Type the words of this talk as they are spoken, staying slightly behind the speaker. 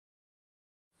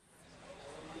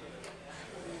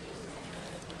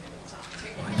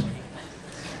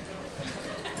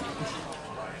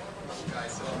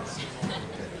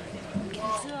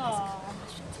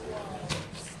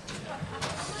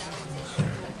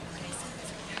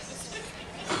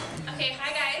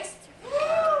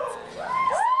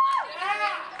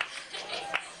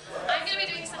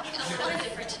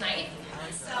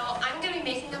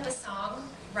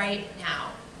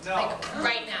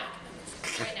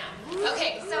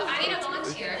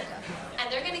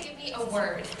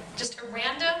word. Just a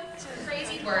random,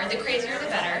 crazy word. The crazier, the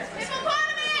better. I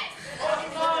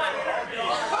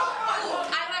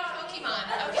like Pokemon.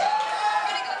 Okay,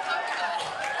 we're gonna go Pokemon.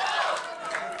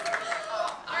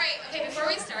 Alright, okay, before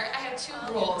we start, I have 2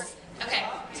 rules. Okay,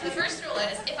 so the first rule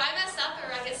is, if I mess up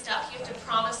or I get stuck, you have to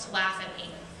promise to laugh at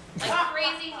me. Like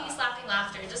crazy, knee-slapping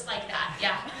laughter, just like that,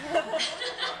 yeah.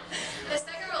 The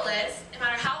second rule is, no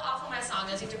matter how awful my song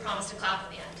is, you have to promise to clap at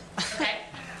the end, okay?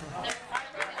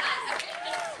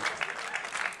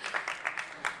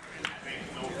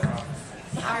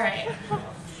 Alright.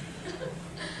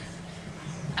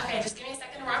 Okay, just give me a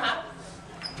second to warm up.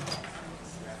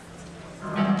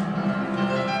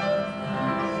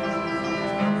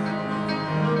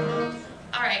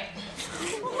 Alright.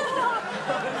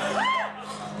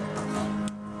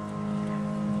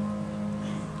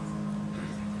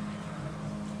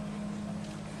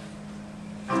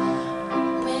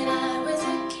 When I was a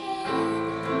kid,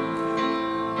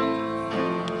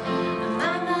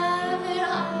 my mother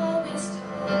always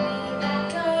told me that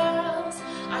girls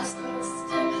are supposed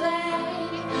to play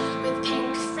with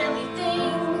pink frilly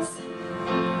things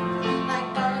like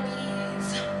Barbies.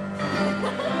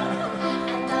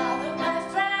 And all of my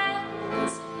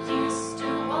friends used to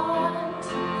want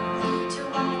to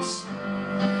watch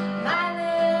My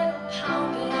Little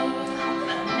Pony,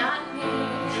 but not me.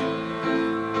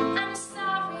 I'm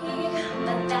sorry,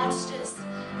 but that's just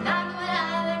not what I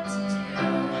like to do.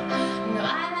 No, I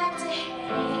like to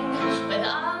hang with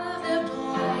all of the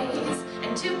boys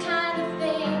and do kind of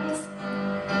things.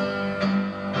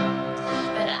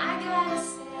 But I gotta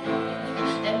say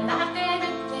that my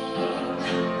favorite thing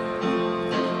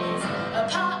is a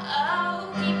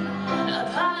Pokemon, a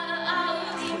Pokemon.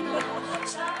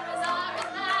 Charizard is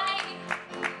mine.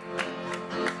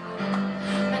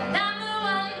 My number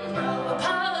 1 pro, a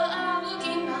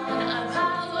Pokemon, a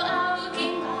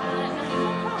Pokemon.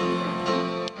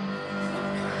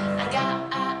 I got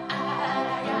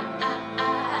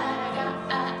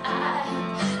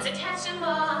to catch 'em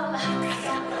all. I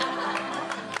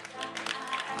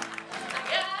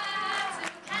got to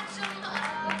catch 'em all.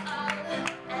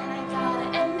 And I gotta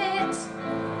admit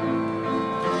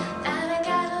that I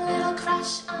got a little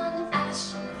crush on Ash.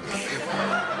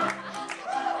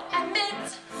 Admit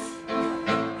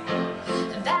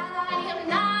that I am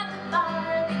not the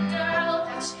Barbie girl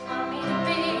that she want me to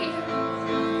be.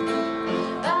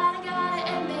 But I gotta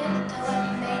admit that what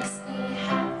makes me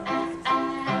happy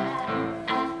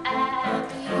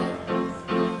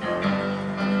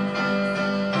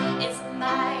is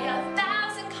my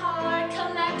 1,000-card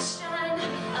collection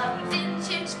of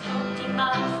vintage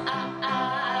Pokemon.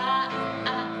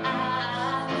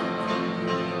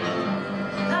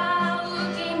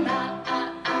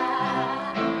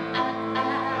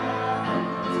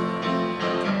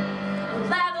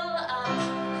 Level up.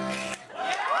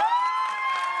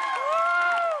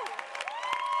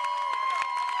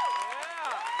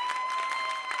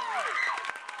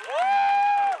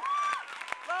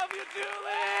 Love you,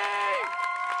 Julie!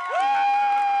 Woo!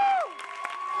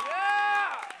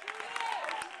 Yeah!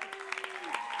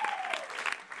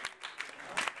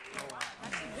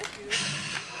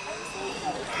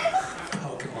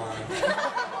 Pokemon.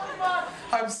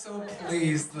 I'm so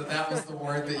pleased that that was the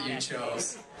word that you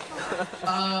chose.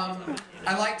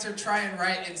 I like to try and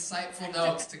write insightful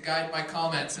notes to guide my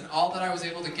comments, and all that I was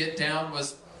able to get down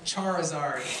was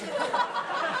Charizard.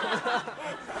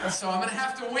 So I'm gonna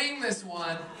have to wing this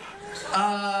one.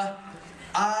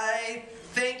 I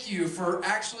thank you for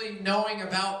actually knowing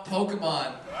about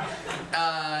Pokemon.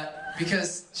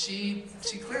 Because she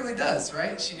clearly does,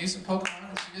 right? She knew some Pokemon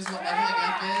and she knows what leveling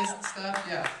up is and stuff,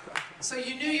 yeah. So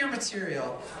you knew your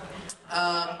material.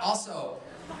 Also,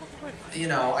 you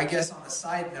know, I guess on a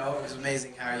side note, it was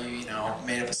amazing how you know,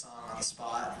 made up a song on the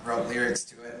spot, and wrote lyrics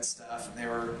to it and stuff, and they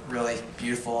were really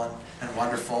beautiful and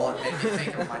wonderful and made me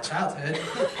think of my childhood.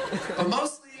 But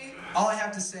mostly, all I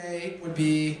have to say would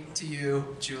be to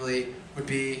you, Julie, would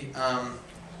be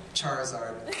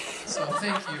Charizard. So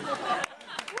thank you.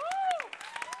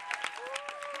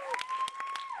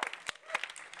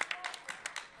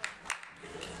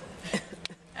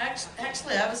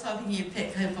 Actually, I was hoping you'd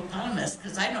pick hippopotamus,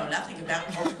 because I know nothing about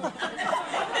Pokemon.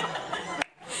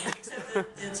 Except that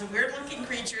it's a weird-looking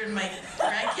creature, and my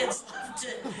grandkids love to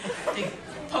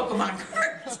Pokemon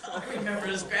cards. All I remember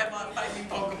is Grandma buying me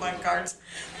Pokemon cards.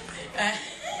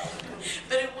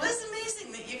 But it was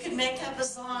amazing that you could make up a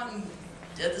song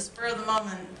at the spur of the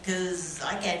moment, because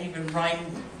I can't even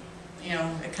rhyme, you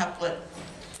know, a couplet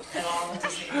at all to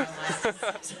sing my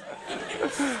lessons.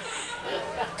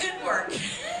 Good work.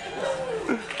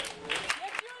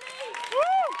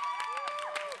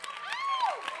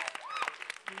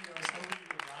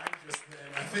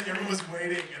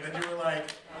 waiting, and then you were like,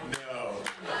 no.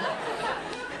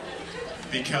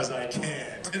 Because I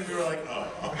can't. And we were like, oh.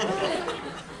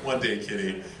 One day,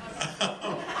 kitty.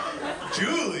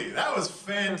 Julie, that was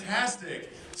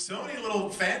fantastic. So many little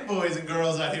fanboys and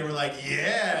girls out here were like,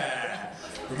 yeah.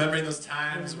 Remembering those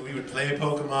times when we would play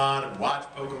Pokemon and watch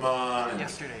Pokemon and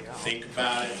think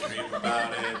about it, dream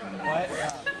about it.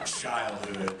 And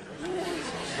childhood.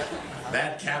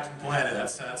 That Captain Planet,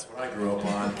 that's what I grew up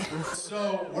on.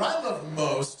 So, what I loved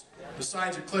most,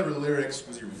 besides your clever lyrics,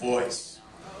 was your voice.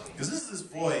 Because this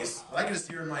voice that I could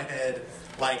just hear in my head,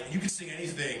 like, you could sing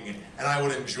anything, and I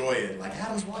would enjoy it. Like,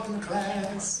 Adam's walking to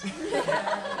class,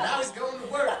 now he's going to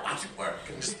work, watch it work.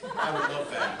 And just, I would love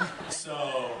that.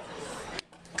 So,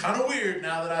 kind of weird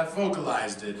now that I've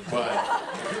vocalized it, but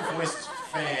your voice is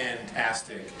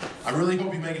fantastic. I really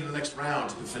hope you make it to the next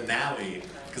round, to the finale,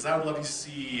 because I would love to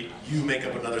see you make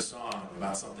up another song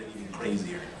about something even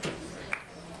crazier.